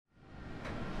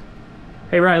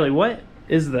Hey Riley, what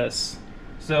is this?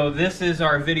 So this is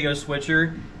our video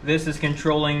switcher. This is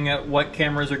controlling what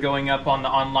cameras are going up on the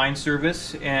online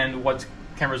service and what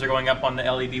cameras are going up on the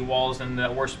LED walls in the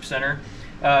worship center.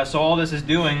 So all this is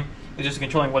doing is just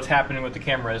controlling what's happening with the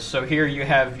cameras. So here you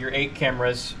have your 8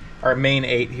 cameras, our main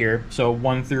 8 here, so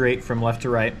 1 through 8 from left to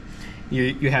right.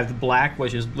 You have the black,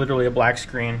 which is literally a black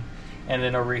screen. And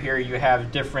then over here you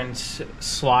have different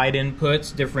slide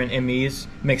inputs, different MEs,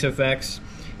 mix effects.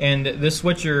 And this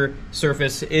switcher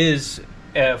surface is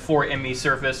a 4 ME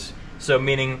surface, so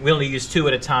meaning we only use 2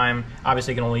 at a time.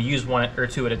 Obviously you can only use 1 or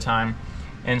 2 at a time.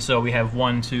 And so we have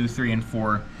 1, 2, 3, and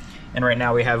 4. And right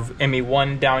now we have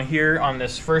ME1 down here on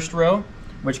this first row,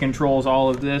 which controls all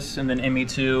of this, and then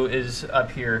ME2 is up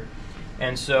here.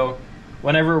 And so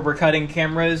whenever we're cutting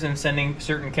cameras and sending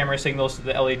certain camera signals to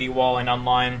the LED wall and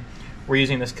online, we're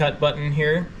using this cut button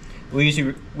here.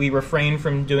 We refrain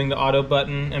from doing the auto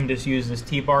button and just use this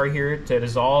T-bar here to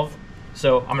dissolve.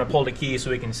 So I'm going to pull the key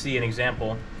so we can see an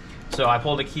example. So I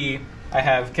pulled the key. I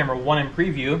have camera 1 in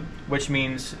preview, which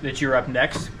means that you're up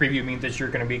next. Preview means that you're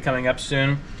going to be coming up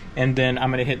soon. And then I'm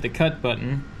going to hit the cut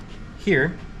button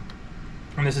here.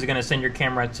 And this is going to send your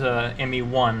camera to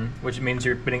ME1, which means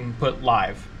you're being put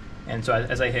live. And so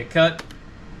as I hit cut,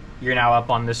 you're now up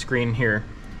on this screen here.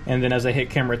 And then as I hit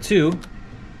camera 2,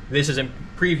 this is in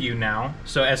preview now.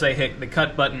 So as I hit the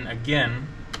cut button again,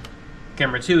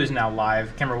 camera 2 is now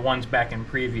live, camera 1's back in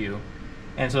preview.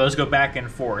 And so those go back and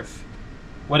forth.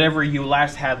 Whatever you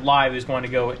last had live is going to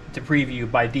go to preview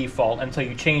by default until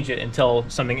you change it and tell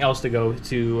something else to go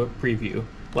to preview,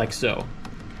 like so.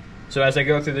 So as I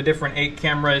go through the different 8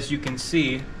 cameras, you can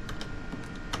see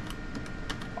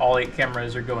all 8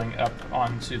 cameras are going up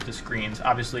onto the screens.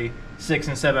 Obviously 5, 6,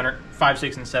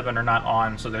 and 7 are not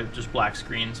on, so they're just black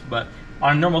screens. But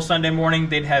on a normal Sunday morning,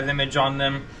 they'd have image on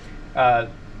them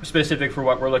specific for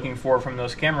what we're looking for from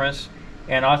those cameras.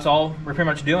 And that's all we're pretty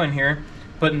much doing here.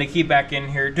 Putting the key back in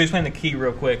here. To explain the key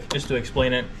real quick, just to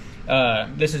explain it,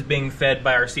 this is being fed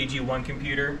by our CG1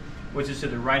 computer, which is to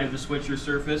the right of the switcher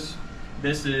surface.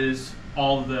 This is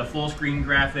all the full screen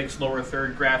graphics, lower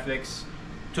third graphics,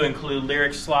 to include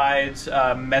lyric slides,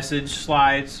 message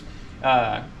slides,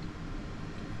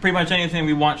 pretty much anything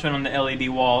we want shown on the LED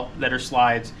wall that are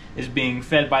slides is being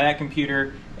fed by that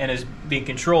computer and is being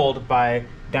controlled by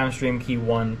downstream key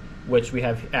 1, which we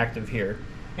have active here.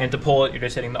 And to pull it, you're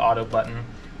just hitting the auto button.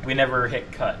 We never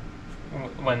hit cut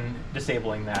when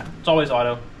disabling that. It's always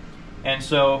auto. And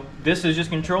so this is just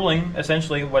controlling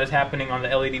essentially what is happening on the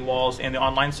LED walls and the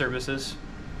online services.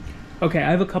 Okay,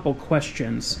 I have a couple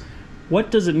questions.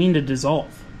 What does it mean to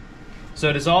dissolve?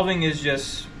 So dissolving is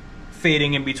just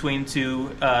fading in between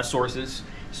 2 sources.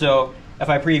 So if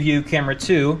I preview camera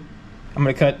 2, I'm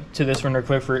going to cut to this one real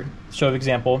quick for show of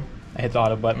example. I hit the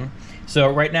auto button. So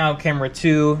right now camera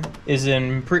 2 is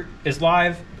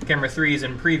live, camera 3 is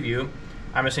in preview.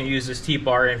 I'm just going to use this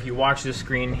T-bar, and if you watch the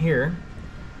screen here,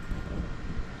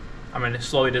 I'm going to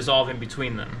slowly dissolve in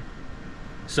between them.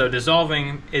 So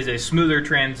dissolving is a smoother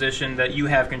transition that you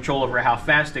have control over how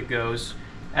fast it goes,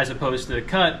 as opposed to the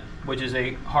cut, which is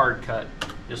a hard cut,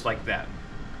 just like that.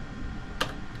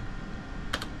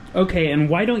 Okay, and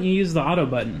why don't you use the auto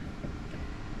button?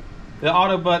 The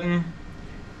auto button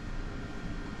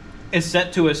is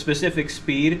set to a specific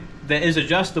speed that is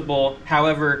adjustable.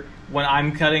 However, when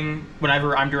I'm cutting,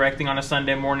 whenever I'm directing on a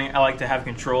Sunday morning, I like to have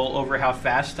control over how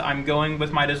fast I'm going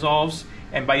with my dissolves.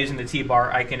 And by using the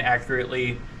T-bar, I can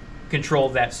accurately control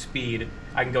that speed.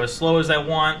 I can go as slow as I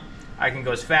want, I can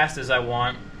go as fast as I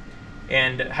want,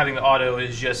 and having the auto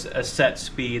is just a set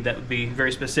speed that would be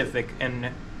very specific, and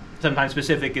sometimes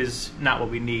specific is not what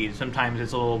we need. Sometimes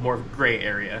it's a little more gray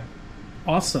area.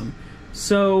 Awesome.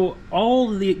 So all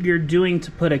that you're doing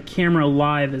to put a camera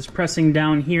live is pressing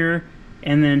down here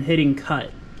and then hitting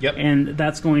cut. Yep. And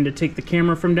that's going to take the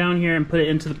camera from down here and put it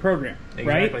into the program,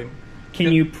 exactly. Right?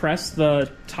 Can you press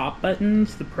the top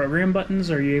buttons, the program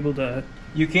buttons? Are you able to?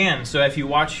 You can. So if you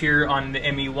watch here on the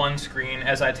ME1 screen,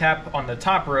 as I tap on the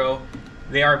top row,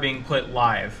 they are being put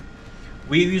live.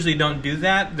 We usually don't do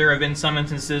that. There have been some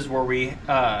instances where we,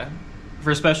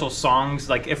 for special songs,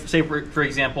 like if, say for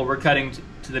example, we're cutting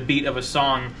to the beat of a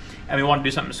song and we want to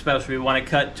do something special, we want to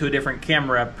cut to a different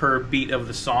camera per beat of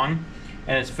the song,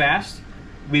 and it's fast,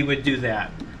 we would do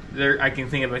that. I can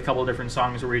think of a couple different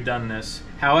songs where we've done this.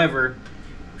 However,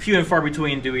 few and far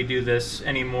between do we do this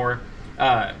anymore.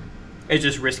 It's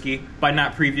just risky. By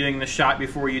not previewing the shot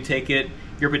before you take it,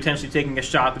 you're potentially taking a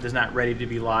shot that is not ready to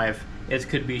be live. It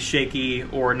could be shaky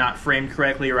or not framed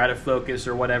correctly or out of focus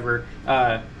or whatever.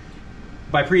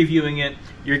 by previewing it,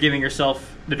 you're giving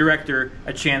yourself, the director,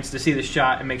 a chance to see the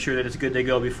shot and make sure that it's good to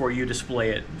go before you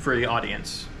display it for the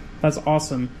audience. That's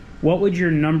awesome. What would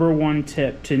your #1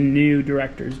 tip to new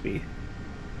directors be?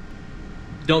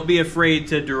 Don't be afraid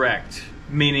to direct,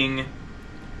 meaning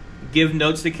give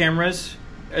notes to cameras,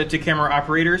 to camera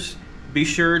operators. Be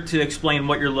sure to explain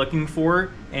what you're looking for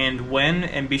and when,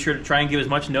 and be sure to try and give as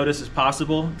much notice as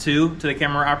possible to the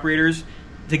camera operators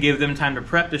to give them time to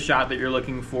prep the shot that you're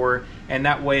looking for, and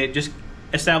that way just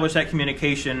establish that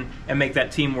communication and make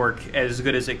that teamwork as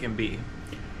good as it can be.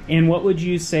 And what would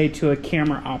you say to a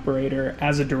camera operator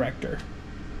as a director?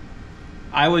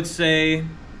 I would say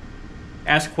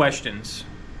ask questions.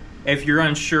 If you're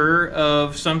unsure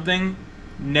of something,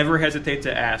 never hesitate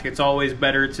to ask. It's always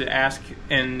better to ask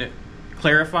and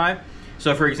clarify.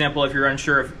 So for example, if you're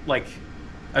unsure of like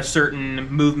a certain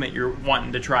movement you're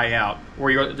wanting to try out,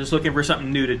 or you're just looking for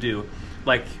something new to do,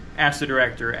 like ask the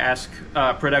director, ask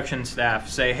production staff,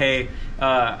 say, hey,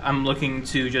 I'm looking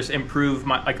to just improve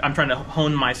my, like I'm trying to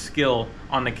hone my skill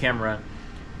on the camera.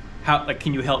 How, like,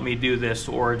 can you help me do this,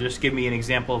 or just give me an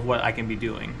example of what I can be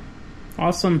doing?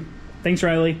 Awesome. Thanks,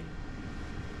 Riley.